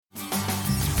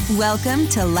Welcome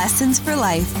to Lessons for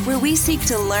Life, where we seek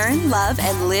to learn, love,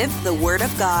 and live the Word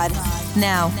of God.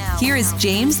 Now, here is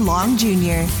James Long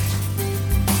Jr.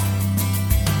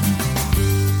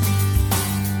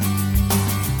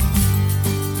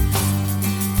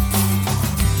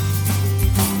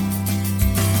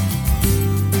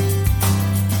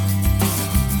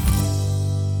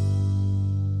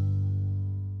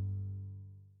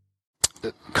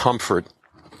 Comfort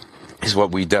is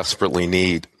what we desperately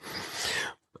need.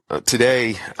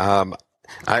 Today,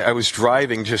 I was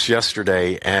driving just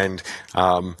yesterday, and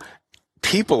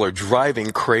people are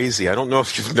driving crazy. I don't know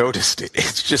if you've noticed it.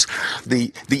 It's just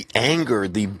the anger,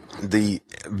 the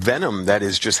venom that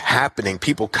is just happening.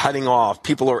 People cutting off.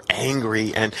 People are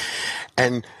angry, and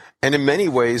in many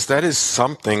ways, that is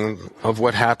something of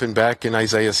what happened back in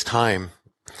Isaiah's time.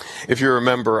 If you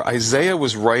remember, Isaiah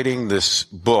was writing this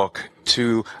book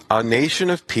to a nation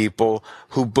of people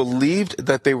who believed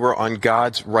that they were on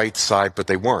God's right side, but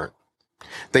they weren't.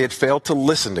 They had failed to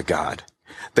listen to God.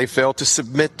 They failed to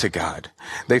submit to God.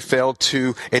 They failed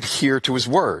to adhere to His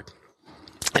word.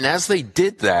 And as they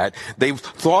did that, they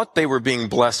thought they were being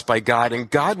blessed by God, and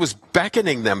God was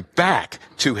beckoning them back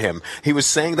to Him. He was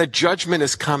saying that judgment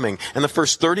is coming. And the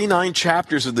first 39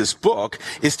 chapters of this book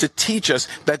is to teach us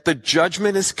that the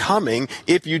judgment is coming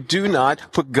if you do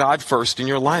not put God first in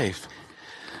your life.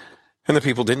 And the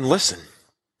people didn't listen.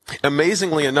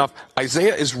 Amazingly enough,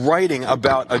 Isaiah is writing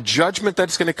about a judgment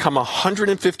that's going to come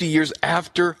 150 years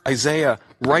after Isaiah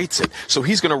writes it. So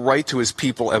he's going to write to his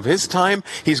people of his time.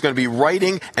 He's going to be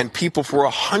writing, and people for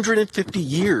 150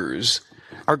 years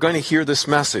are going to hear this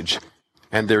message,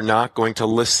 and they're not going to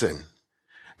listen.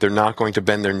 They're not going to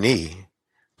bend their knee.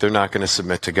 They're not going to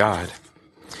submit to God.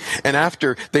 And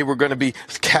after they were going to be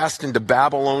cast into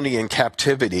Babylonian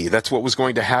captivity, that's what was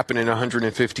going to happen in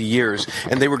 150 years,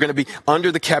 and they were going to be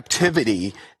under the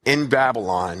captivity in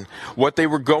Babylon. What they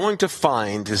were going to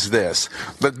find is this.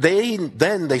 But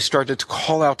then they started to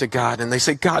call out to God, and they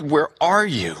say, God, where are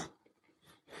you?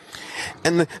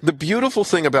 And the beautiful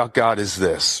thing about God is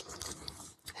this.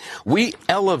 We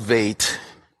elevate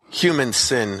human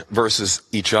sin versus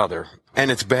each other,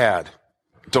 and it's bad.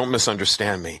 Don't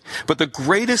misunderstand me. But the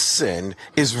greatest sin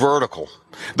is vertical.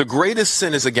 The greatest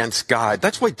sin is against God.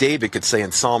 That's why David could say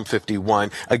in Psalm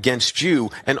 51, against you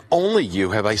and only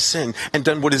you have I sinned and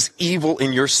done what is evil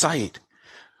in your sight.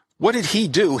 What did he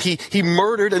do? He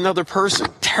murdered another person.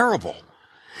 Terrible.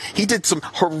 He did some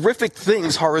horrific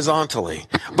things horizontally.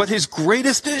 But his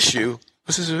greatest issue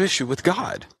was his issue with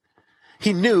God.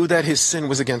 He knew that his sin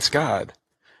was against God.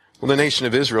 Well, the nation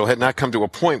of Israel had not come to a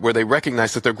point where they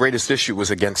recognized that their greatest issue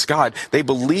was against God. They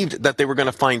believed that they were going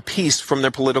to find peace from their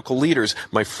political leaders.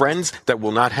 My friends, that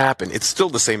will not happen. It's still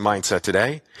the same mindset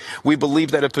today. We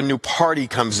believe that if a new party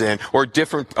comes in or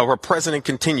a president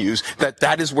continues,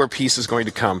 that is where peace is going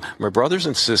to come. My brothers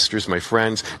and sisters, my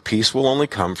friends, peace will only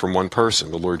come from one person,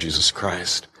 the Lord Jesus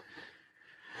Christ.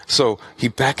 So he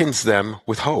beckons them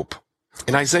with hope.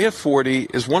 And Isaiah 40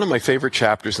 is one of my favorite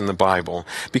chapters in the Bible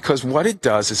because what it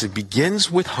does is it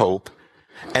begins with hope,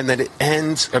 and then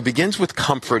it begins with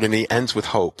comfort, and he ends with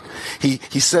hope. He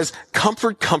says,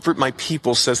 comfort, comfort my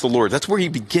people, says the Lord. That's where he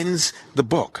begins the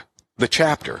book, the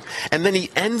chapter. And then he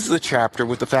ends the chapter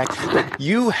with the fact that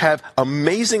you have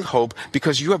amazing hope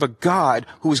because you have a God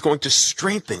who is going to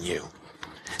strengthen you.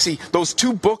 See, those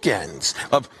two bookends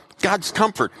of God's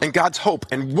comfort and God's hope,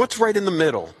 and what's right in the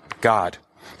middle? God.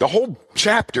 The whole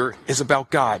chapter is about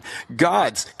God.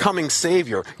 God's coming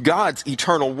Savior. God's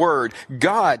eternal Word.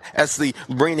 God as the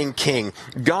reigning King.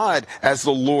 God as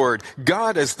the Lord.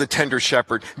 God as the tender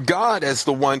shepherd. God as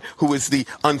the one who is the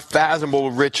unfathomable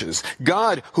riches.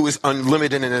 God who is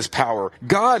unlimited in His power.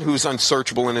 God who's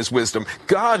unsearchable in His wisdom.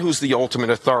 God who's the ultimate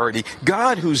authority.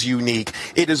 God who's unique.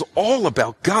 It is all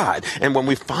about God. And when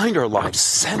we find our lives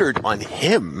centered on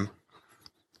Him,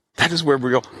 that is where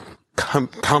real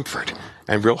comfort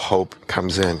and real hope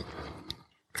comes in.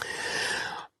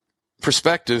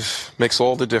 Perspective makes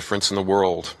all the difference in the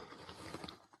world.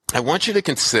 I want you to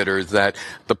consider that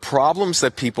the problems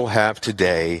that people have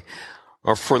today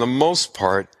are, for the most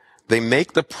part, they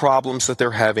make the problems that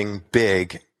they're having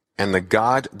big, and the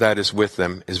God that is with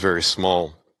them is very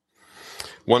small.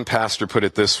 One pastor put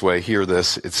it this way, hear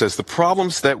this. It says, the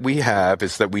problems that we have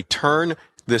is that we turn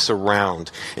this around.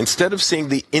 Instead of seeing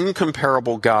the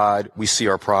incomparable God, we see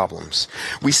our problems.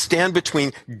 We stand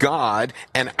between God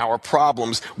and our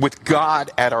problems with God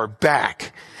at our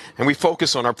back. And we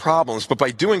focus on our problems, but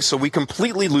by doing so, we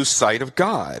completely lose sight of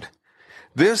God.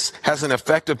 This has an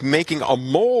effect of making a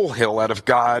molehill out of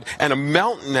God and a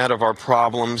mountain out of our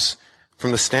problems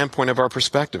from the standpoint of our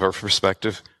perspective. Our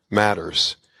perspective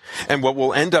matters. And what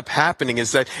will end up happening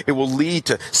is that it will lead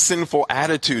to sinful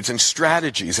attitudes and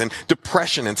strategies and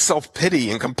depression and self-pity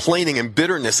and complaining and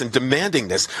bitterness and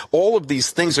demandingness. All of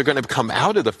these things are going to come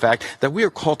out of the fact that we are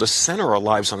called to center our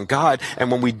lives on God.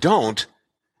 And when we don't,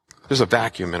 there's a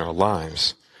vacuum in our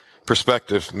lives.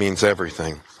 Perspective means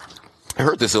everything. I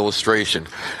heard this illustration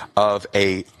of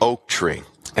a oak tree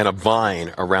and a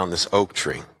vine around this oak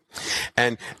tree.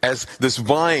 And as this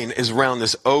vine is around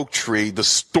this oak tree, the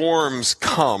storms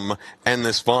come and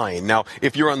this vine. Now,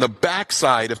 if you're on the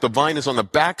backside, if the vine is on the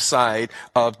backside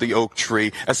of the oak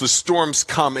tree, as the storms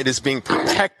come, it is being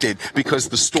protected because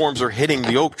the storms are hitting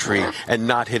the oak tree and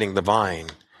not hitting the vine.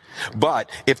 But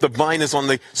if the vine is on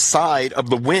the side of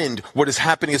the wind, what is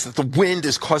happening is that the wind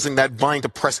is causing that vine to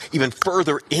press even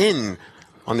further in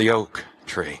on the oak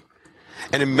tree.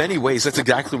 And in many ways, that's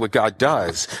exactly what God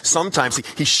does. Sometimes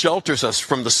he shelters us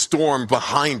from the storm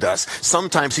behind us.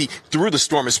 Sometimes he, through the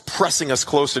storm, is pressing us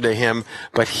closer to him,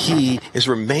 but he is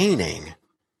remaining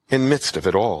in the midst of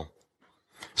it all.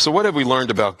 So what have we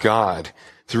learned about God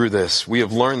through this? We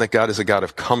have learned that God is a God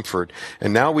of comfort.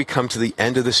 And now we come to the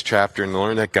end of this chapter and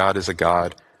learn that God is a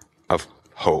God of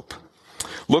hope.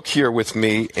 Look here with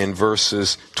me in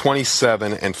verses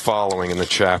 27 and following in the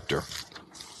chapter.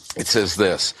 It says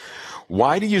this: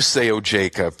 "Why do you say, O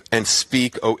Jacob, and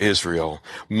speak, O Israel?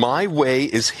 My way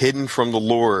is hidden from the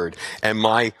Lord, and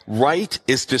my right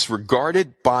is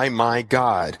disregarded by my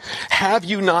God. Have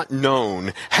you not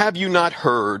known, have you not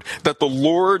heard, that the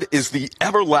Lord is the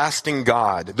everlasting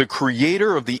God, the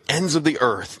creator of the ends of the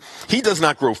earth? He does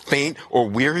not grow faint or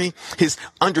weary. His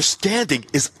understanding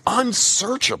is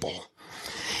unsearchable.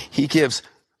 He gives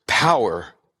power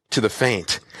to the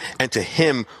faint, and to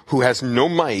him who has no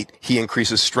might, he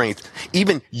increases strength.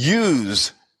 Even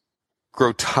youths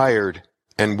grow tired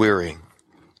and weary.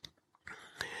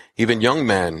 Even young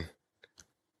men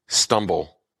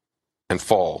stumble and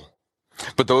fall.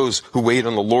 But those who wait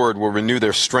on the Lord will renew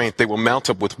their strength. They will mount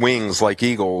up with wings like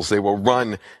eagles. They will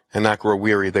run and not grow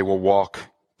weary. They will walk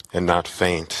and not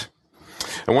faint."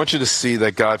 I want you to see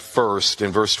that God first,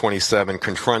 in verse 27,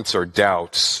 confronts our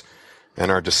doubts and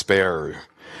our despair.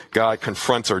 God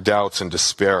confronts our doubts and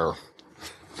despair.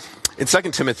 In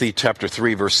 2 Timothy chapter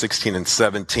 3, verse 16 and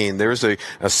 17, there's a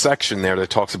section there that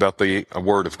talks about the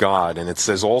Word of God, and it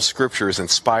says, "All Scripture is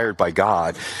inspired by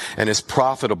God and is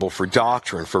profitable for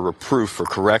doctrine, for reproof, for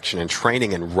correction, and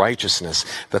training in righteousness,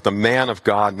 that the man of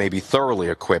God may be thoroughly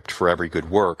equipped for every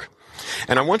good work."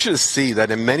 And I want you to see that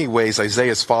in many ways,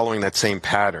 Isaiah is following that same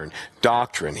pattern.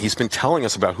 Doctrine. He's been telling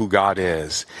us about who God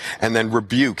is. And then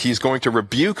rebuke. He's going to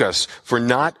rebuke us for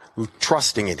not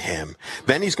trusting in him.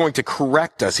 Then he's going to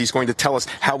correct us. He's going to tell us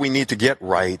how we need to get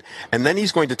right. And then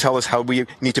he's going to tell us how we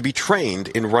need to be trained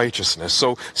in righteousness.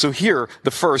 So here, the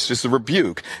first is the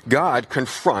rebuke. God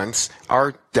confronts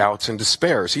our doubts and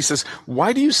despairs. He says,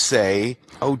 "Why do you say,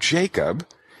 O Jacob?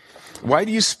 Why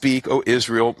do you speak, O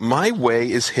Israel? My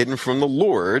way is hidden from the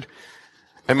Lord,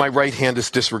 and my right hand is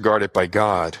disregarded by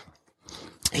God."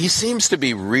 He seems to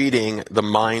be reading the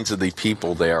minds of the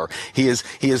people there. He is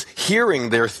hearing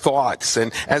their thoughts.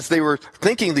 And as they were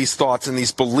thinking these thoughts and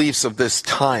these beliefs of this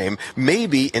time,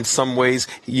 maybe in some ways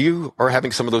you are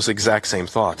having some of those exact same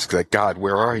thoughts. That, God,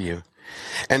 where are you?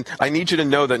 And I need you to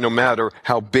know that no matter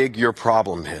how big your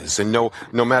problem is, and no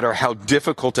matter how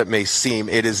difficult it may seem,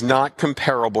 it is not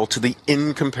comparable to the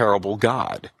incomparable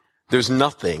God. There's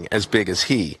nothing as big as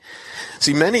he.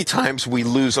 See, many times we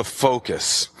lose a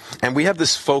focus. And we have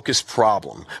this focus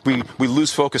problem. We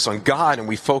lose focus on God and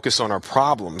we focus on our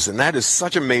problems. And that is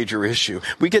such a major issue.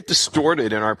 We get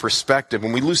distorted in our perspective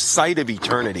and we lose sight of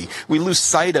eternity. We lose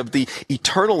sight of the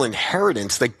eternal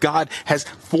inheritance that God has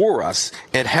for us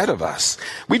and ahead of us.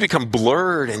 We become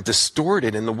blurred and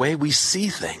distorted in the way we see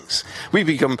things. We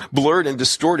become blurred and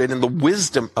distorted in the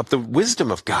wisdom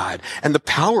of God and the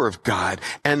power of God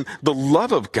and the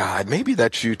love of God. Maybe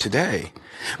that's you today.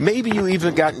 Maybe you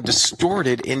even gotten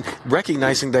distorted in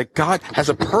recognizing that God has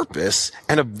a purpose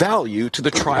and a value to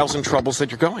the trials and troubles that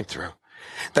you're going through.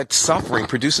 That suffering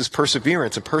produces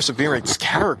perseverance, and perseverance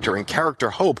character, and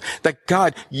character hope. That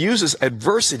God uses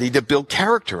adversity to build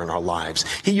character in our lives.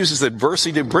 He uses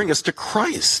adversity to bring us to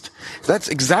Christ. That's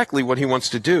exactly what he wants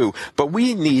to do. But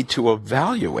we need to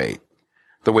evaluate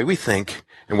the way we think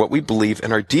and what we believe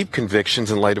and our deep convictions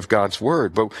in light of God's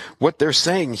word. But what they're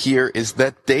saying here is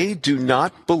that they do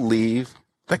not believe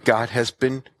that God has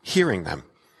been hearing them.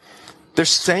 They're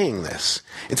saying this.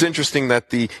 It's interesting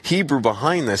that the Hebrew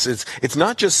behind this it's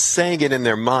not just saying it in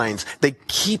their minds. They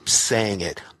keep saying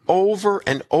it over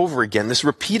and over again. This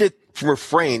repeated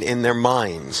refrain in their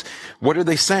minds. What are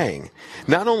they saying?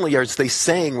 Not only are they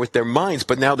saying with their minds,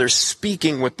 but now they're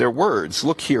speaking with their words.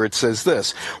 Look here, it says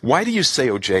this. Why do you say,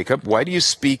 O Jacob? Why do you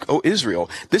speak, O Israel?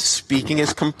 This speaking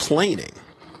is complaining.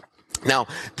 Now,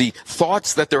 the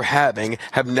thoughts that they're having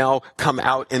have now come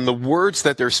out in the words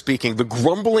that they're speaking. The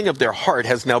grumbling of their heart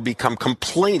has now become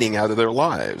complaining out of their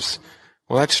lives.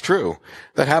 Well, that's true.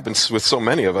 That happens with so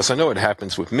many of us. I know it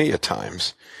happens with me at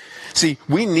times. See,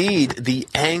 we need the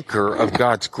anchor of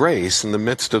God's grace in the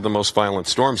midst of the most violent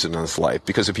storms in this life,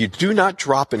 because if you do not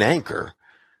drop an anchor,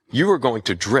 you are going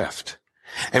to drift.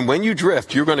 And when you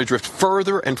drift, you're going to drift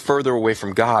further and further away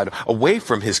from God, away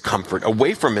from his comfort,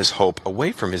 away from his hope,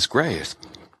 away from his grace.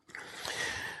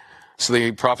 So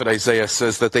the prophet Isaiah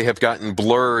says that they have gotten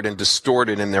blurred and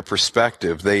distorted in their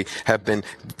perspective. They have been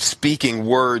speaking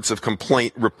words of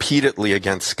complaint repeatedly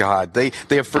against God. They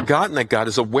have forgotten that God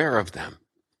is aware of them.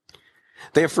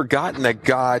 They have forgotten that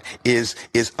God is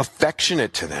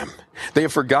affectionate to them. They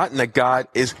have forgotten that God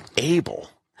is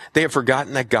able. They have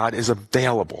forgotten that God is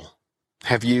available.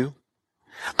 Have you?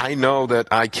 I know that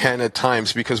I can at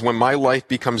times, because when my life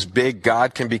becomes big,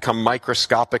 God can become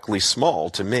microscopically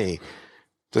small to me.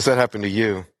 Does that happen to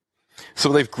you? So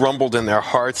they've grumbled in their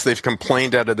hearts, they've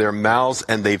complained out of their mouths,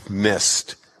 and they've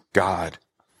missed God.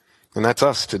 And that's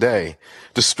us today.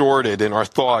 Distorted in our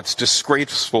thoughts,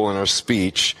 disgraceful in our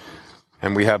speech,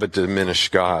 and we have a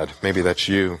diminished God. Maybe that's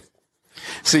you.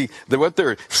 See, what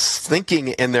they're thinking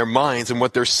in their minds and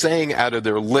what they're saying out of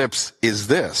their lips is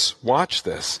this. Watch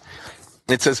this.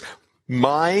 It says,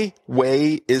 my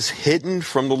way is hidden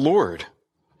from the Lord.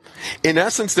 In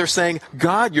essence, they're saying,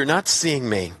 God, you're not seeing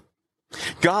me.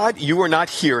 God, you are not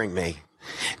hearing me.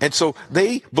 And so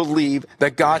they believe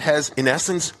that God has, in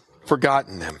essence,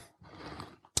 forgotten them.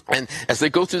 And as they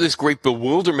go through this great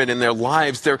bewilderment in their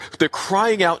lives, they're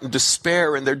crying out in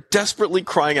despair, and they're desperately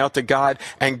crying out to God,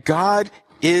 and God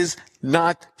is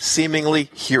not seemingly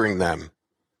hearing them.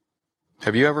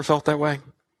 Have you ever felt that way?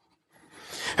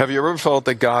 Have you ever felt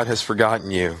that God has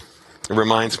forgotten you? It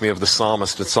reminds me of the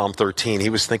psalmist in Psalm 13. He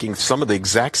was thinking some of the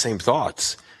exact same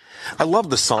thoughts. I love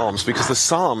the Psalms because the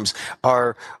Psalms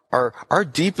are our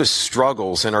deepest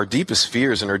struggles and our deepest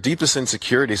fears and our deepest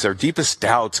insecurities, our deepest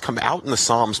doubts come out in the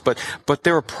Psalms, but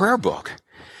they're a prayer book.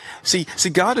 See,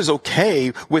 God is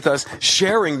okay with us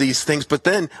sharing these things, but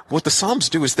then what the Psalms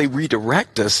do is they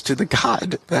redirect us to the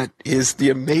God that is the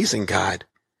amazing God.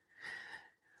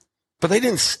 But they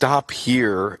didn't stop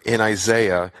here in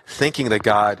Isaiah thinking that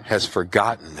God has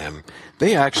forgotten them.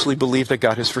 They actually believe that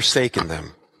God has forsaken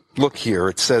them. Look here,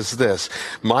 it says this,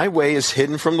 my way is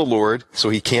hidden from the Lord, so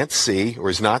he can't see or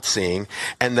is not seeing,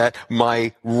 and that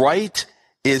my right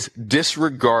is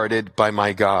disregarded by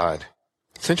my God.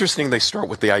 It's interesting they start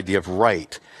with the idea of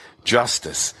right,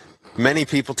 justice. Many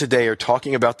people today are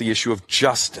talking about the issue of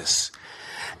justice.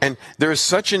 And there is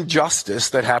such injustice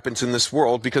that happens in this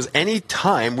world because any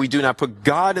time we do not put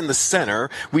God in the center,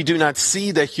 we do not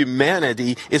see that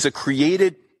humanity is a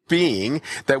created being,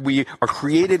 that we are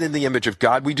created in the image of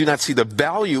God. We do not see the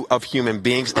value of human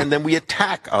beings, and then we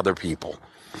attack other people.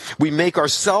 We make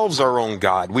ourselves our own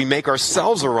God. We make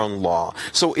ourselves our own law.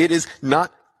 So it's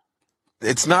not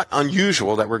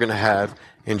unusual that we're going to have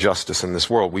injustice in this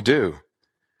world. We do.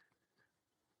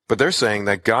 But they're saying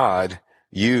that God,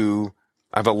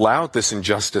 I've allowed this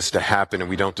injustice to happen and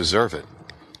we don't deserve it,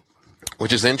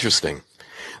 which is interesting.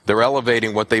 They're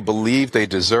elevating what they believe they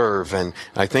deserve, and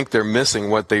I think they're missing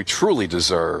what they truly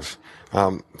deserve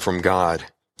from God.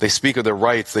 They speak of their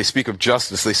rights, they speak of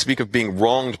justice, they speak of being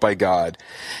wronged by God,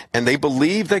 and they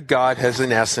believe that God has,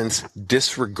 in essence,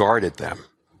 disregarded them,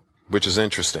 which is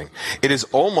interesting. It is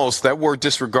almost, that word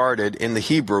disregarded in the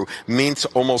Hebrew means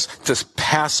almost to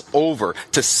pass over,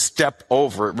 to step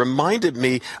over. It reminded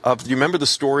me of, you remember the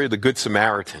story of the Good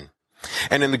Samaritan?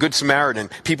 And in the Good Samaritan,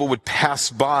 people would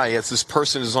pass by as this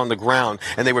person is on the ground,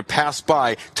 and they would pass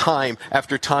by time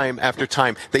after time after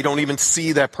time. They don't even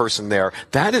see that person there.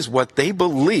 That is what they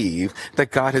believe that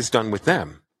God has done with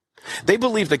them. They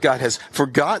believe that God has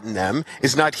forgotten them,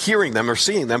 is not hearing them or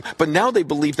seeing them, but now they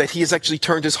believe that he has actually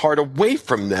turned his heart away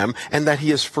from them and that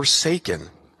he has forsaken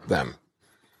them.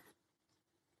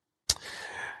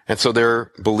 And so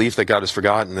their belief that God has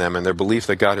forgotten them and their belief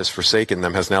that God has forsaken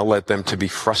them has now led them to be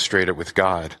frustrated with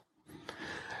God.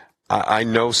 I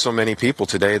know so many people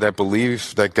today that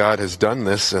believe that God has done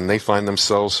this and they find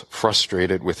themselves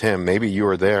frustrated with him. Maybe you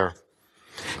are there.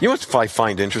 You know what I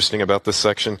find interesting about this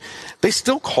section? They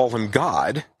still call him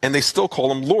God, and they still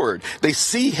call him Lord. They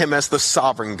see him as the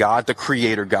sovereign God, the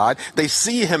creator God. They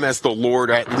see him as the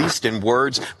Lord, at least in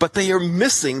words, but they are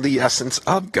missing the essence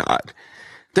of God.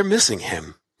 They're missing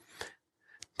him.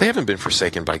 They haven't been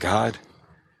forsaken by God.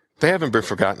 They haven't been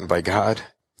forgotten by God.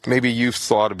 Maybe you've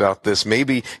thought about this.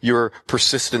 Maybe your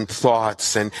persistent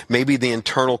thoughts and maybe the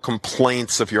internal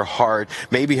complaints of your heart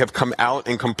maybe have come out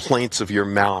in complaints of your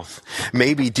mouth.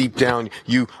 Maybe deep down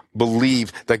you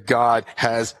believe that God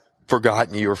has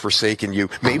forgotten you or forsaken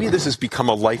you. Maybe this has become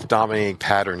a life-dominating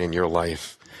pattern in your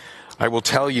life. I will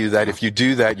tell you that if you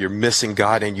do that, you're missing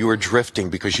God and you are drifting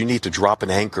because you need to drop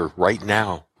an anchor right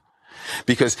now.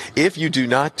 Because if you do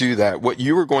not do that, what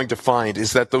you are going to find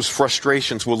is that those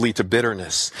frustrations will lead to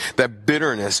bitterness. That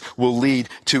bitterness will lead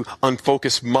to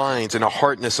unfocused minds and a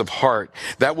hardness of heart.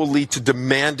 That will lead to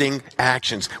demanding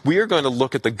actions. We are going to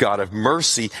look at the God of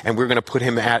mercy and we're going to put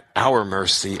him at our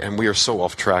mercy. And we are so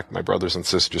off track, my brothers and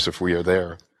sisters, if we are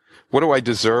there. What do I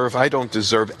deserve? I don't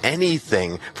deserve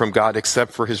anything from God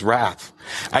except for his wrath.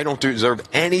 I don't deserve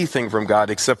anything from God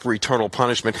except for eternal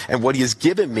punishment. And what he has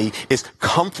given me is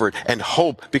comfort and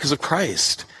hope because of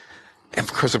Christ and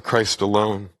because of Christ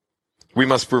alone. We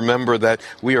must remember that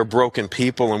we are broken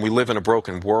people and we live in a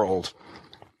broken world.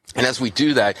 And as we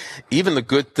do that, even the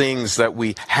good things that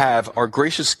we have are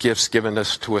gracious gifts given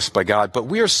to us by God. But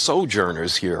we are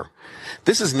sojourners here.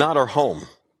 This is not our home.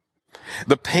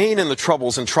 The pain and the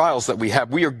troubles and trials that we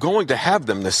have, we are going to have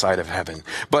them this side of heaven.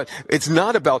 But it's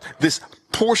not about this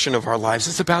portion of our lives.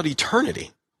 It's about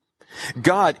eternity.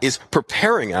 God is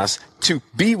preparing us to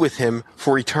be with him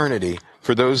for eternity,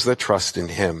 for those that trust in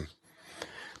him.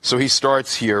 So he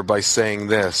starts here by saying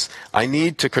this: I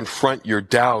need to confront your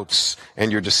doubts and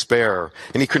your despair.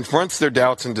 And he confronts their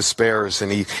doubts and despairs,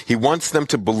 and he wants them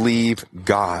to believe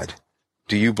God.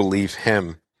 Do you believe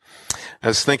him? I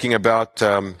was thinking about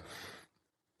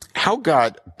how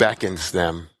God beckons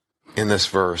them in this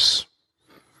verse.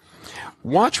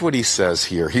 Watch what he says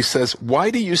here. He says, why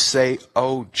do you say,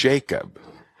 O Jacob?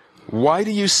 Why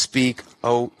do you speak,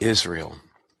 O Israel?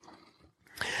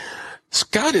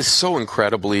 God is so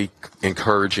incredibly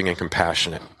encouraging and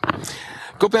compassionate.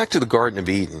 Go back to the Garden of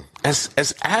Eden.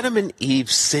 As Adam and Eve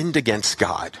sinned against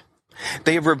God,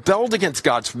 they have rebelled against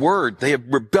God's word. They have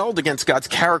rebelled against God's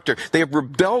character. They have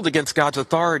rebelled against God's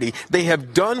authority. They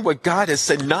have done what God has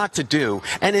said not to do.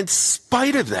 And in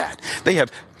spite of that, they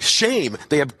have shame,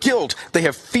 they have guilt, they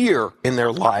have fear in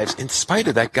their lives. In spite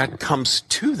of that, God comes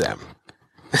to them.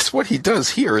 That's what he does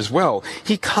here as well.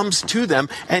 He comes to them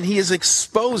and he is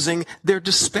exposing their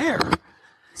despair.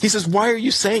 He says, why are you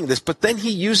saying this? But then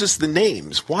he uses the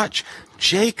names. Watch,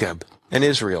 Jacob and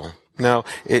Israel. Now,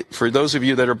 for those of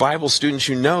you that are Bible students,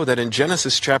 you know that in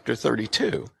Genesis chapter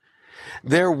 32,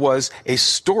 there was a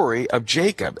story of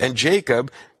Jacob. And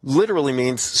Jacob literally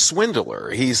means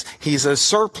swindler. He's a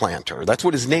surplanter. That's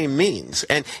what his name means.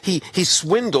 And he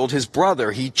swindled his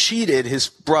brother. He cheated his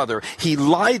brother. He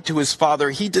lied to his father.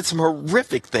 He did some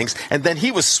horrific things. And then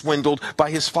he was swindled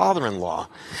by his father-in-law.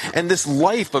 And this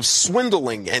life of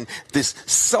swindling and this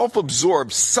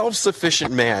self-absorbed,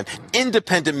 self-sufficient man,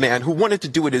 independent man who wanted to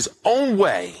do it his own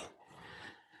way.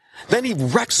 Then he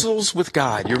wrestles with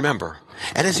God, you remember.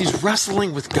 And as he's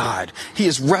wrestling with God, he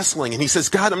is wrestling and he says,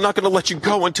 God, I'm not going to let you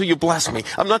go until you bless me.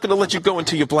 I'm not going to let you go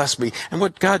until you bless me. And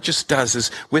what God just does is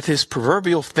with his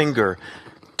proverbial finger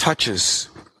touches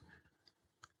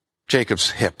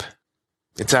Jacob's hip.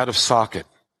 It's out of socket.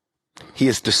 He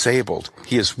is disabled.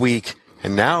 He is weak.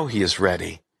 And now he is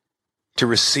ready to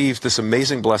receive this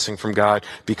amazing blessing from God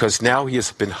because now he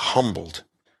has been humbled.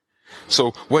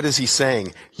 So what is he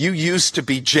saying? You used to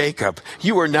be Jacob.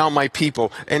 You are now my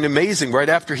people. And amazing, right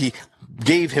after he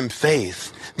gave him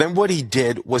faith, then what he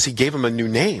did was he gave him a new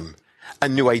name, a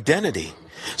new identity.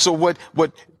 So what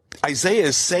Isaiah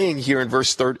is saying here in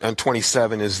verse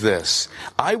 27 is this: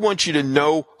 I want you to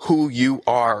know who you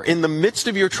are. In the midst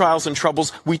of your trials and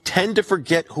troubles, we tend to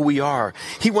forget who we are.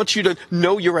 He wants you to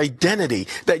know your identity,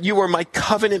 that you are my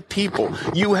covenant people.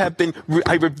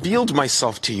 I revealed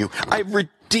myself to you. I've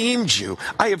redeemed you.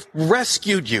 I have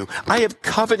rescued you. I have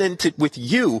covenanted with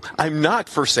you. I'm not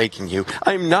forsaking you.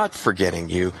 I'm not forgetting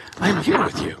you. I'm here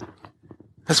with you.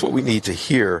 That's what we need to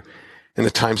hear in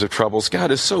the times of troubles.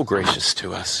 God is so gracious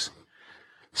to us.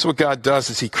 So what God does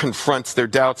is he confronts their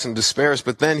doubts and despairs,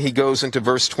 but then he goes into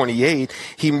verse 28.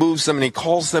 He moves them and he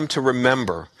calls them to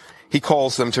remember. He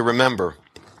calls them to remember.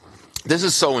 This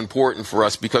is so important for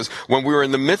us because when we're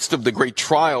in the midst of the great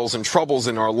trials and troubles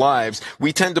in our lives,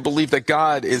 we tend to believe that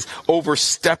God is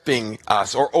overstepping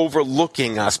us or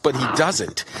overlooking us, but he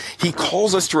doesn't. He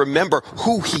calls us to remember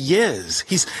who he is.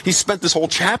 He's spent this whole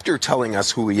chapter telling us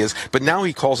who he is, but now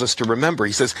he calls us to remember.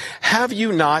 He says, have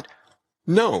you not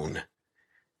known?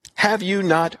 Have you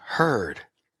not heard?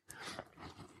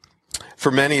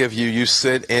 For many of you, you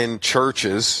sit in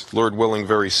churches, Lord willing,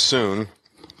 very soon.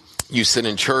 You sit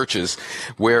in churches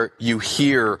where you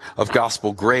hear of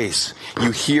gospel grace.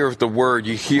 You hear of the word.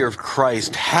 You hear of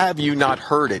Christ. Have you not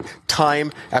heard it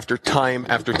time after time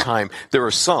after time? There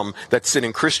are some that sit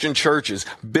in Christian churches,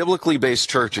 biblically based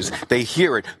churches. They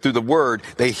hear it through the word.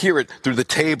 They hear it through the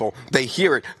table. They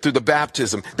hear it through the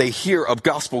baptism. They hear of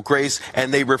gospel grace,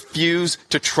 and they refuse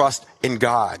to trust in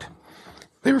God.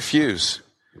 They refuse.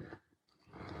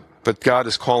 But God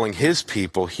is calling his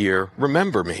people here,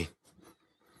 remember me.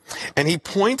 And he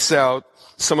points out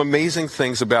some amazing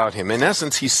things about him. In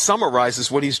essence, he summarizes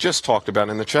what he's just talked about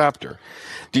in the chapter.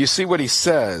 Do you see what he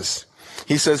says?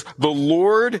 He says, the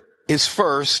Lord is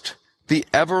first, the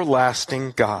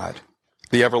everlasting God.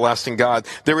 The everlasting God.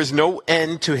 There is no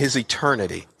end to his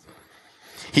eternity.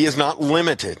 He is not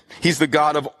limited. He's the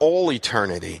God of all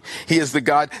eternity. He is the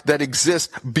God that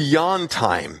exists beyond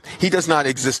time. He does not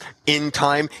exist in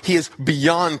time. He is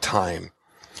beyond time.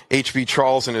 H.B.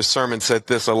 Charles in his sermon said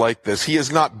this, I like this. He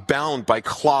is not bound by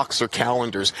clocks or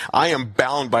calendars. I am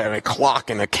bound by a clock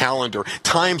and a calendar.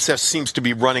 Time seems to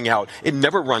be running out. It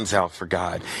never runs out for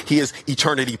God. He is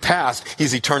eternity past.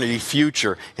 He's eternity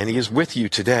future. And he is with you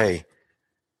today.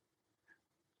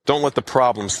 Don't let the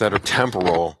problems that are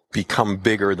temporal become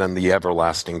bigger than the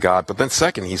everlasting God. But then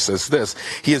second, he says this.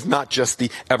 He is not just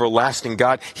the everlasting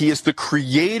God. He is the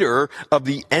creator of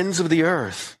the ends of the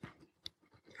earth.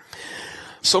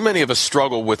 So many of us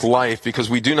struggle with life because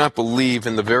we do not believe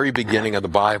in the very beginning of the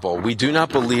Bible. We do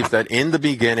not believe that in the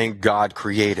beginning God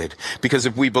created. Because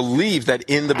if we believe that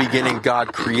in the beginning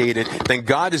God created, then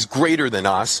God is greater than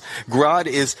us. God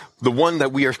is the one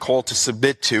that we are called to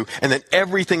submit to. And then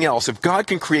everything else, if God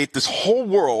can create this whole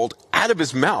world out of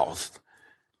his mouth,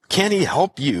 can he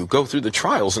help you go through the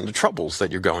trials and the troubles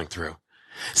that you're going through?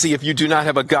 See, if you do not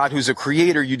have a God who's a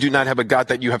creator, you do not have a God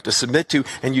that you have to submit to,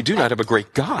 and you do not have a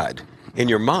great God in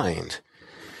your mind.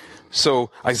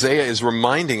 So Isaiah is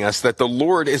reminding us that the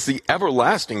Lord is the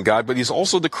everlasting God, but he's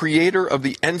also the creator of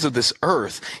the ends of this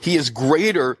earth. He is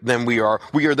greater than we are.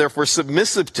 We are therefore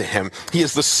submissive to him. He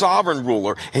is the sovereign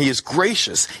ruler, and he is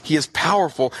gracious. He is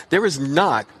powerful. There is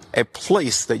not a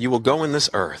place that you will go in this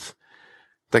earth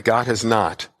that God has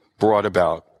not brought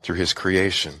about through his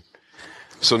creation.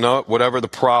 So no, whatever the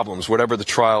problems, whatever the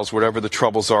trials, whatever the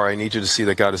troubles are, I need you to see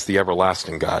that God is the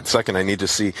everlasting God. Second, I need to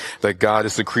see that God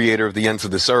is the creator of the ends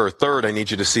of this earth. Third, I need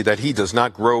you to see that he does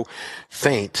not grow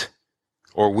faint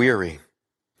or weary.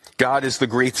 God is the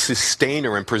great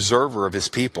sustainer and preserver of his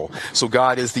people. So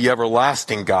God is the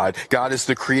everlasting God. God is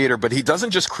the creator, but he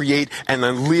doesn't just create and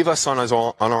then leave us on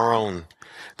our own.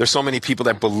 There's so many people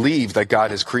that believe that God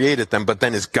has created them, but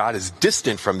then God is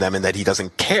distant from them and that he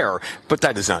doesn't care. But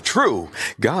that is not true.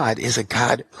 God is a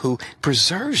God who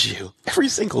preserves you every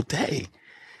single day.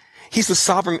 He's the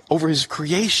sovereign over his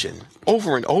creation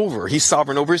over and over. He's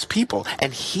sovereign over his people,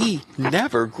 and he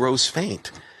never grows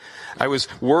faint. I was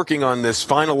working on this,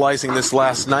 finalizing this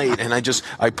last night, and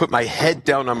I put my head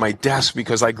down on my desk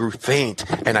because I grew faint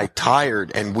and I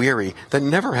tired and weary. That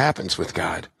never happens with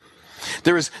God.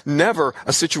 There is never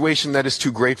a situation that is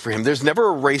too great for him. There's never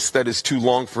a race that is too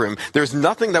long for him. There's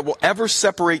nothing that will ever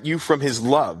separate you from his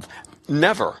love.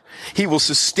 Never. He will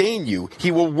sustain you.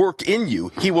 He will work in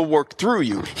you. He will work through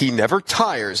you. He never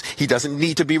tires. He doesn't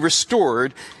need to be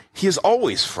restored. He is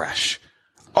always fresh,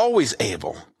 always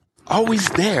able, always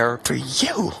there for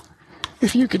you.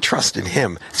 If you can trust in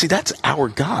him. See, that's our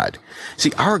God.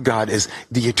 See, our God is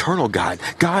the eternal God.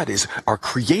 God is our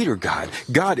creator God.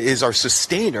 God is our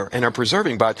sustainer and our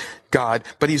preserving God,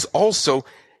 but he's also,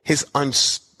 his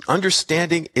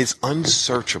understanding is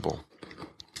unsearchable.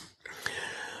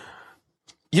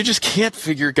 You just can't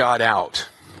figure God out.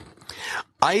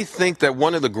 I think that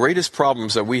one of the greatest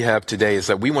problems that we have today is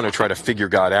that we want to try to figure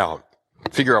God out.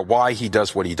 Figure out why he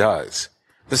does what he does.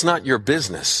 That's not your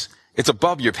business. It's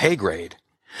above your pay grade.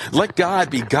 Let God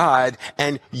be God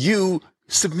and you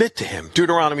submit to him.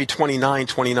 Deuteronomy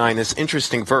 29:29, this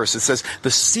interesting verse. It says,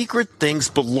 the secret things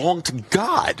belong to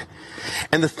God,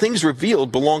 and the things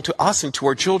revealed belong to us and to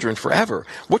our children forever.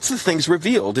 What's the things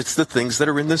revealed? It's the things that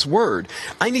are in this word.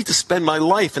 I need to spend my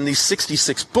life in these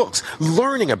 66 books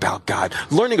learning about God,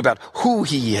 learning about who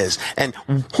he is and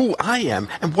who I am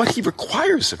and what he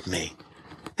requires of me.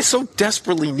 It's so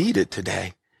desperately needed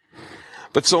today.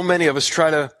 But so many of us try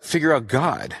to figure out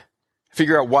God,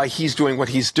 figure out why he's doing what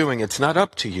he's doing. It's not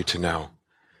up to you to know.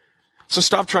 So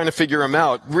stop trying to figure him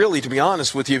out. Really, to be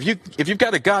honest with you, if you've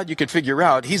got a God you could figure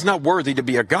out, he's not worthy to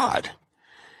be a God.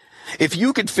 If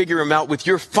you could figure him out with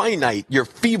your finite, your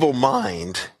feeble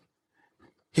mind,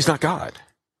 he's not God.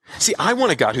 See, I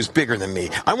want a God who's bigger than me.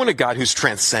 I want a God who's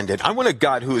transcendent. I want a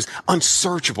God who is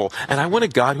unsearchable. And I want a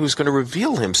God who's going to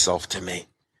reveal himself to me.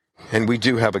 And we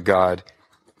do have a God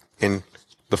in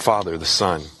the Father, the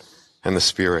Son, and the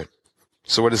Spirit.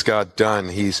 So what has God done?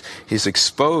 He's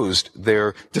exposed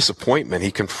their disappointment.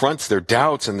 He confronts their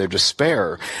doubts and their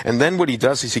despair. And then what he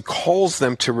does is he calls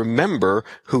them to remember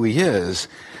who he is.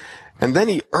 And then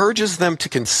he urges them to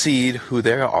concede who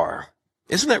they are.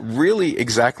 Isn't that really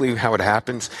exactly how it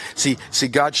happens? See,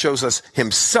 God shows us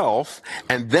himself,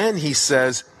 and then he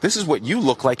says, this is what you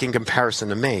look like in comparison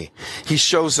to me. He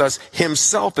shows us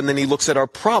himself, and then he looks at our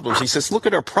problems. He says, look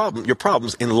at your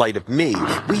problems in light of me.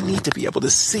 We need to be able to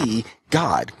see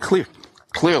God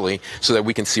clearly so that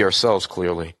we can see ourselves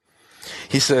clearly.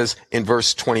 He says in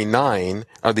verse 29,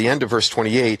 at the end of verse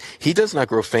 28, he does not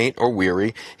grow faint or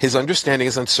weary. His understanding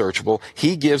is unsearchable.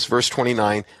 He gives, verse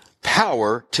 29,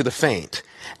 power to the faint,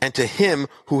 and to him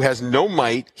who has no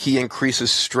might, he increases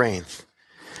strength.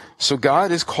 So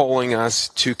God is calling us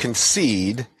to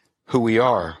concede who we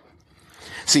are.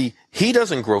 See, he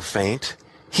doesn't grow faint.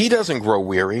 He doesn't grow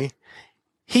weary.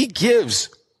 He gives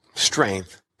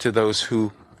strength to those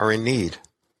who are in need.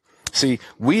 See,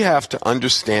 we have to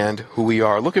understand who we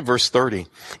are. Look at verse 30.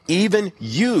 Even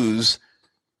youths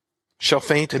shall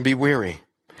faint and be weary,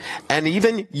 and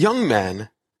even young men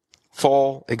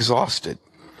fall exhausted.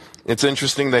 It's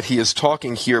interesting that he is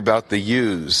talking here about the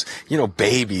youths,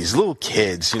 babies, little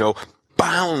kids,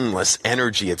 boundless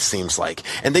energy, it seems like.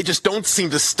 And they just don't seem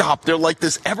to stop. They're like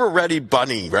this ever-ready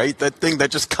bunny, right? That thing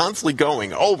that's just constantly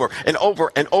going over and over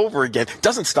and over again.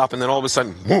 Doesn't stop, and then all of a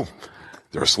sudden, whoom,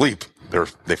 they're asleep.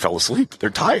 They fell asleep. They're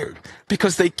tired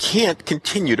because they can't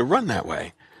continue to run that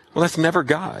way. Well, that's never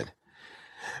God.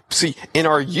 See, in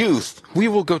our youth, we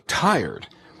will go tired.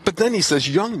 But then he says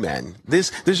young men.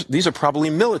 These are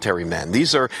probably military men.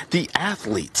 These are the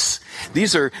athletes.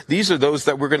 These are those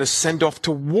that we're going to send off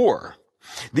to war.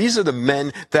 These are the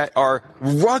men that are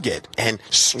rugged and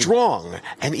strong.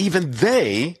 And even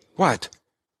they,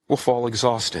 will fall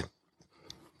exhausted.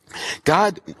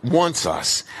 God wants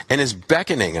us and is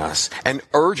beckoning us and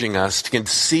urging us to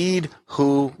concede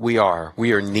who we are.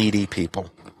 We are needy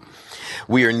people.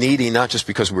 We are needy not just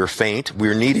because we're faint.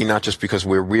 We're needy not just because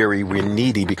we're weary. We're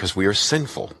needy because we are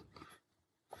sinful.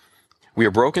 We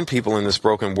are broken people in this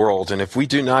broken world, and if we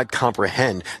do not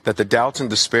comprehend that the doubts and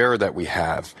despair that we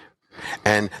have,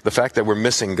 and the fact that we're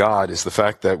missing God is the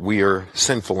fact that we are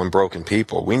sinful and broken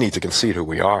people, we need to concede who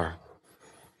we are.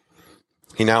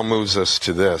 He now moves us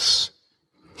to this.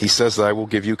 He says that I will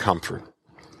give you comfort.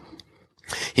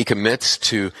 He commits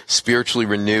to spiritually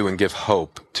renew and give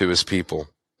hope to his people.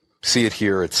 See it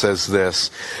here. It says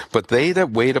this, but they that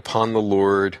wait upon the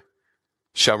Lord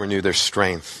shall renew their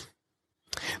strength.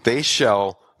 They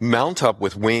shall mount up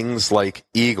with wings like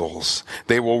eagles.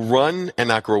 They will run and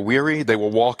not grow weary. They will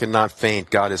walk and not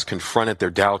faint. God has confronted their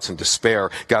doubts and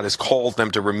despair. God has called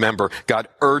them to remember. God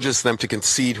urges them to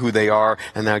concede who they are.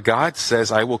 And now God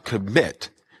says, I will commit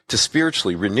to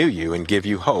spiritually renew you and give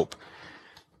you hope.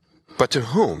 But to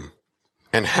whom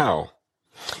and how?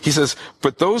 He says,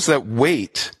 but those that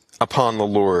wait upon the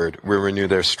Lord will renew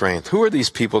their strength. Who are these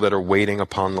people that are waiting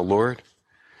upon the Lord?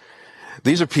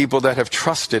 These are people that have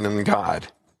trusted in God.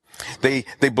 They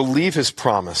believe his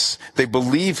promise. They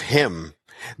believe him.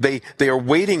 They are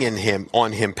waiting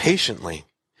on him patiently.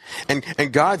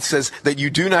 And God says that you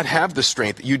do not have the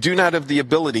strength. You do not have the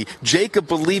ability. Jacob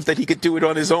believed that he could do it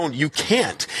on his own. You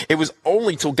can't. It was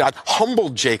only till God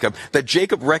humbled Jacob that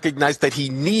Jacob recognized that he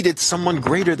needed someone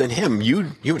greater than him.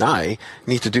 You and I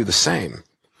need to do the same.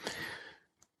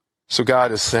 So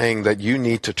God is saying that you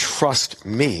need to trust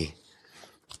me.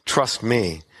 Trust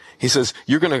me. He says,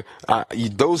 you're going to,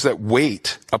 those that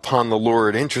wait upon the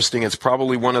Lord, interesting, it's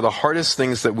probably one of the hardest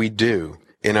things that we do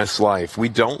in this life. We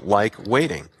don't like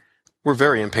waiting. We're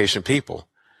very impatient people.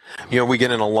 We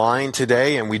get in a line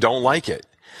today and we don't like it.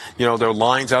 There are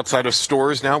lines outside of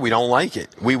stores now. We don't like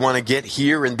it. We want to get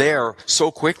here and there so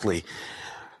quickly.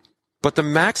 But the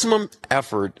maximum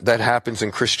effort that happens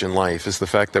in Christian life is the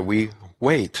fact that we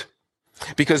wait.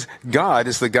 Because God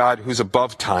is the God who's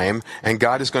above time, and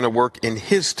God is going to work in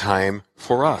his time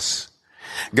for us.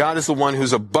 God is the one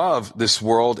who's above this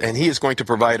world, and he is going to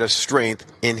provide us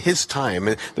strength in his time.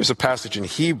 There's a passage in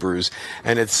Hebrews,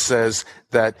 and it says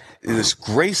that this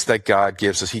grace that God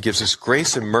gives us, he gives us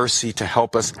grace and mercy to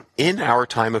help us in our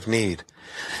time of need.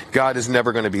 God is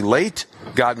never going to be late.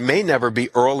 God may never be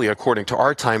early according to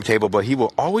our timetable, but he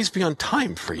will always be on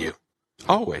time for you.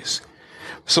 Always.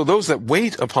 So those that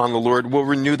wait upon the Lord will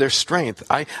renew their strength.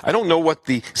 I don't know what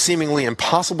the seemingly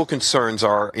impossible concerns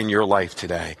are in your life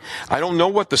today. I don't know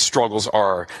what the struggles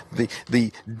are,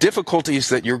 the difficulties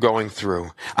that you're going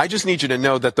through. I just need you to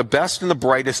know that the best and the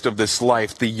brightest of this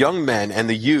life, the young men and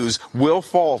the youths, will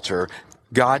falter.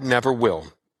 God never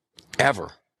will.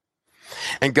 ever.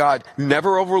 And God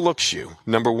never overlooks you,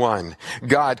 number one.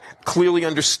 God clearly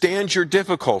understands your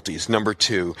difficulties, number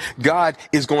two. God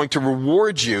is going to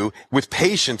reward you with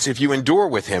patience if you endure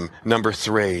with him, number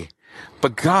three.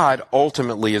 But God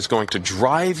ultimately is going to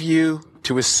drive you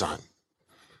to his Son.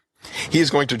 He is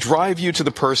going to drive you to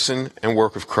the person and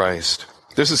work of Christ.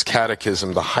 This is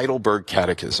Catechism, the Heidelberg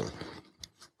Catechism.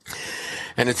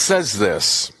 And it says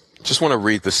this. Just want to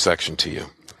read this section to you.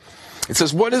 It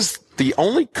says, what is the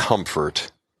only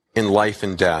comfort in life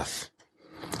and death?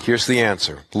 Here's the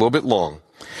answer, a little bit long.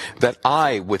 That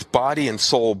I, with body and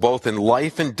soul, both in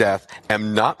life and death,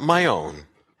 am not my own,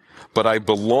 but I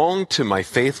belong to my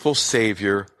faithful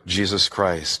Savior, Jesus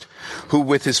Christ, who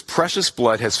with his precious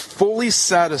blood has fully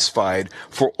satisfied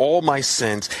for all my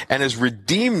sins and has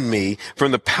redeemed me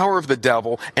from the power of the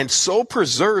devil, and so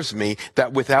preserves me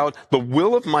that without the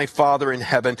will of my Father in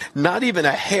heaven, not even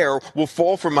a hair will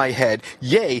fall from my head,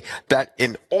 yea, that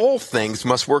in all things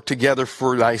must work together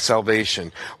for thy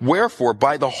salvation. Wherefore,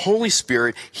 by the Holy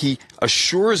Spirit, he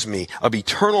assures me of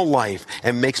eternal life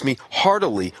and makes me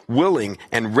heartily willing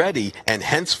and ready and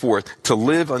henceforth to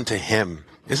live unto him.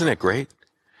 Isn't it great?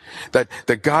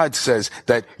 That God says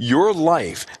that your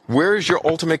life, where does your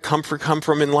ultimate comfort come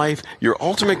from in life? Your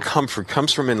ultimate comfort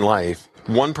comes from in life,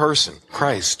 one person,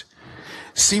 Christ.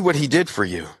 See what he did for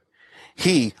you.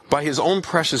 He, by his own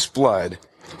precious blood,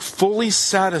 fully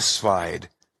satisfied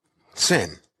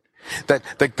sin.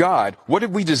 That God, what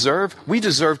did we deserve? We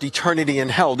deserved eternity in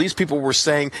hell. These people were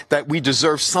saying that we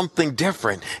deserve something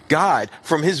different. God,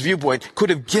 from his viewpoint, could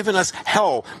have given us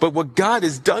hell, but what God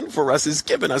has done for us is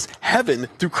given us heaven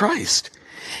through Christ.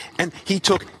 And he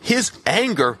took his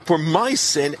anger for my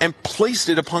sin and placed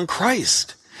it upon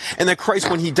Christ. And that Christ,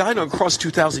 when he died on the cross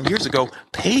 2,000 years ago,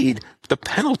 paid the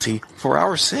penalty for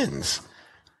our sins.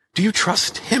 Do you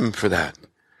trust him for that?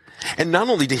 And not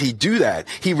only did he do that,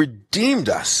 he redeemed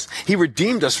us. He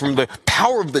redeemed us from the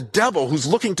power of the devil who's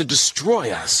looking to destroy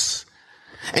us.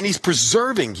 And he's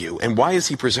preserving you. And why is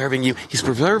he preserving you? He's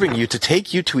preserving you to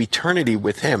take you to eternity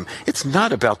with him. It's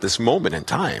not about this moment in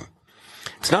time.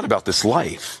 It's not about this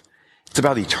life. It's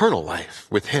about eternal life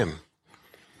with him.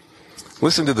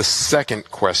 Listen to the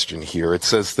second question here. It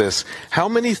says this: how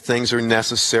many things are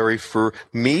necessary for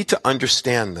me to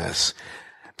understand this,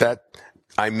 that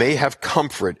I may have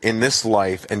comfort in this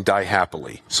life and die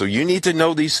happily? So you need to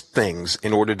know these things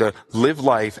in order to live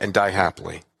life and die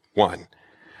happily. 1,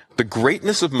 the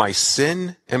greatness of my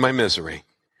sin and my misery.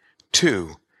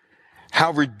 2,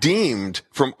 how redeemed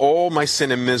from all my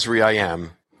sin and misery I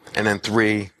am. And then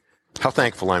 3, how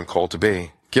thankful I am called to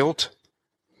be. Guilt,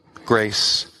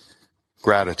 grace,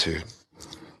 gratitude.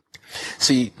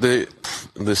 See, the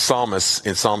psalmist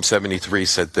in Psalm 73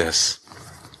 said this: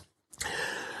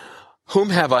 whom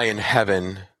have I in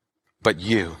heaven but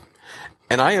you?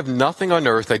 And I have nothing on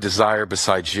earth I desire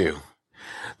besides you.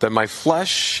 That my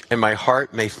flesh and my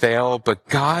heart may fail, but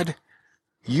God,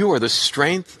 you are the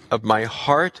strength of my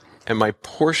heart and my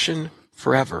portion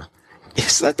forever.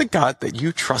 Is that the God that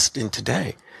you trust in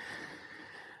today?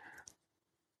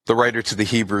 The writer to the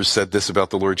Hebrews said this about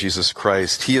the Lord Jesus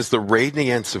Christ: he is the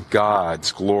radiance of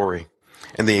God's glory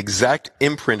and the exact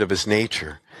imprint of his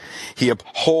nature. He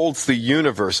upholds the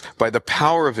universe by the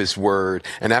power of his word,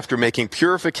 and after making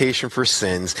purification for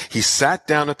sins, he sat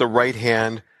down at the right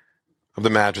hand of the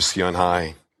Majesty on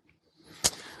high.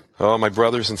 Oh, my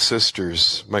brothers and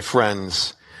sisters, my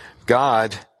friends,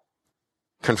 God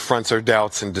confronts our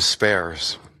doubts and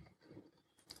despairs.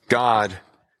 God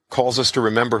calls us to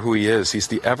remember who he is. He's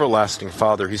the everlasting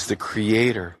Father. He's the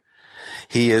Creator.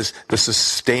 He is the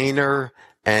Sustainer,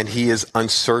 and he is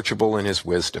unsearchable in his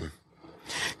wisdom.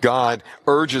 God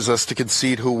urges us to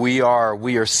concede who we are.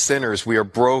 We are sinners. We are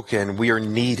broken. We are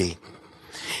needy.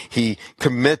 He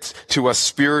commits to us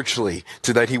spiritually,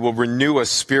 to that he will renew us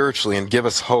spiritually and give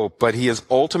us hope. But he is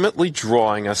ultimately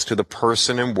drawing us to the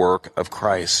person and work of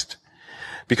Christ,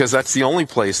 because that's the only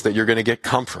place that you're going to get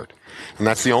comfort. And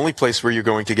that's the only place where you're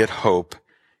going to get hope.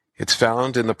 It's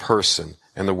found in the person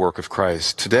and the work of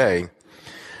Christ. Today,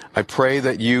 I pray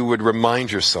that you would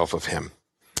remind yourself of him.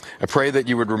 I pray that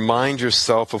you would remind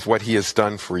yourself of what he has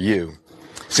done for you.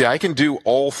 See, I can do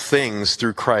all things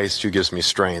through Christ who gives me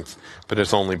strength, but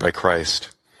it's only by Christ.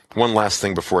 One last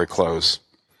thing before I close.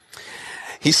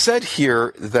 He said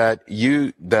here that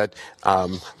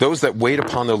those that wait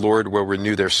upon the Lord will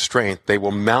renew their strength. They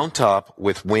will mount up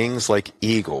with wings like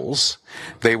eagles.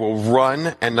 They will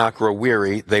run and not grow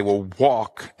weary. They will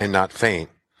walk and not faint.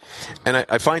 And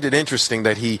I find it interesting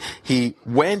that he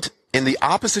went in the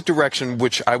opposite direction,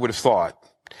 which I would have thought.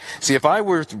 See, if I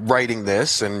were writing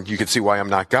this, and you can see why I'm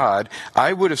not God,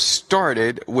 I would have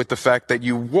started with the fact that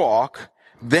you walk,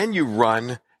 then you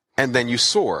run, and then you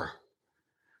soar.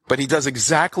 But he does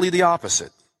exactly the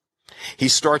opposite. He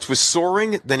starts with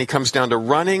soaring, then he comes down to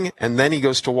running, and then he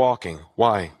goes to walking.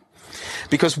 Why?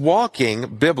 Because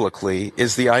walking, biblically,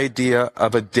 is the idea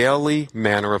of a daily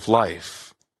manner of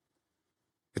life.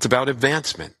 It's about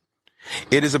advancement.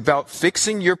 It is about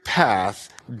fixing your path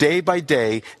day by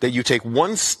day, that you take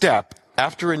one step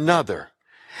after another.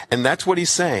 And that's what he's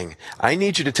saying. I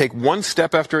need you to take one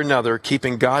step after another,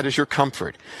 keeping God as your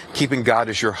comfort, keeping God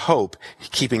as your hope,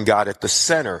 keeping God at the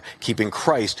center, keeping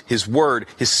Christ, his word,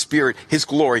 his spirit, his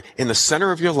glory in the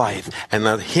center of your life, and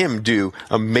let him do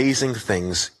amazing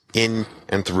things in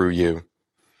and through you.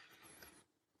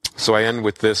 So I end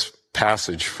with this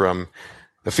passage from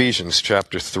Ephesians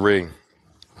chapter 3.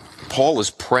 Paul is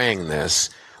praying this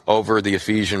over the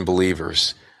Ephesian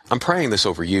believers. I'm praying this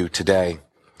over you today.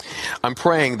 I'm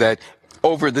praying that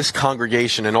over this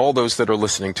congregation and all those that are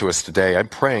listening to us today, I'm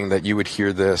praying that you would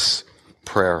hear this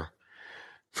prayer.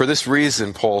 For this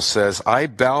reason, Paul says, I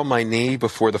bow my knee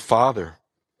before the Father,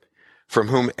 from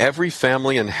whom every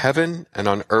family in heaven and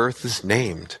on earth is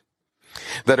named,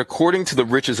 that according to the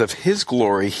riches of his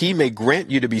glory, he may grant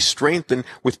you to be strengthened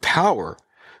with power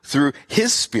through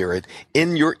his Spirit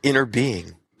in your inner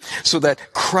being, so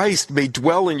that Christ may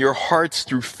dwell in your hearts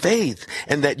through faith,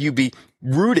 and that you be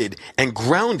rooted and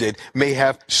grounded, may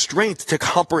have strength to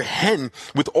comprehend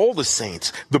with all the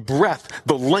saints the breadth,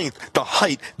 the length, the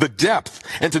height, the depth,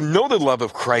 and to know the love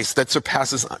of Christ that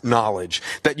surpasses knowledge,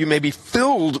 that you may be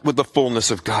filled with the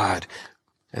fullness of God.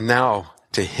 And now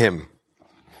to him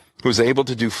who is able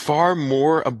to do far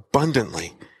more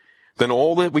abundantly than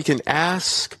all that we can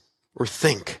ask or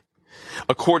think,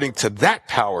 according to that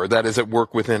power that is at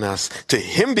work within us. To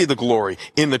him be the glory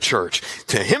in the church.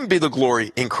 To him be the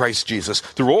glory in Christ Jesus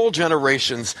through all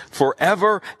generations,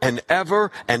 forever and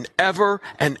ever and ever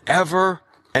and ever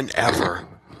and ever.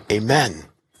 Amen.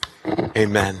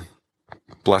 Amen.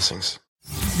 Blessings.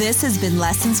 This has been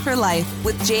Lessons for Life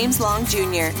with James Long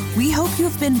Jr. We hope you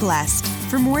have been blessed.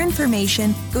 For more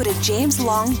information, go to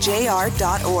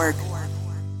jameslongjr.org.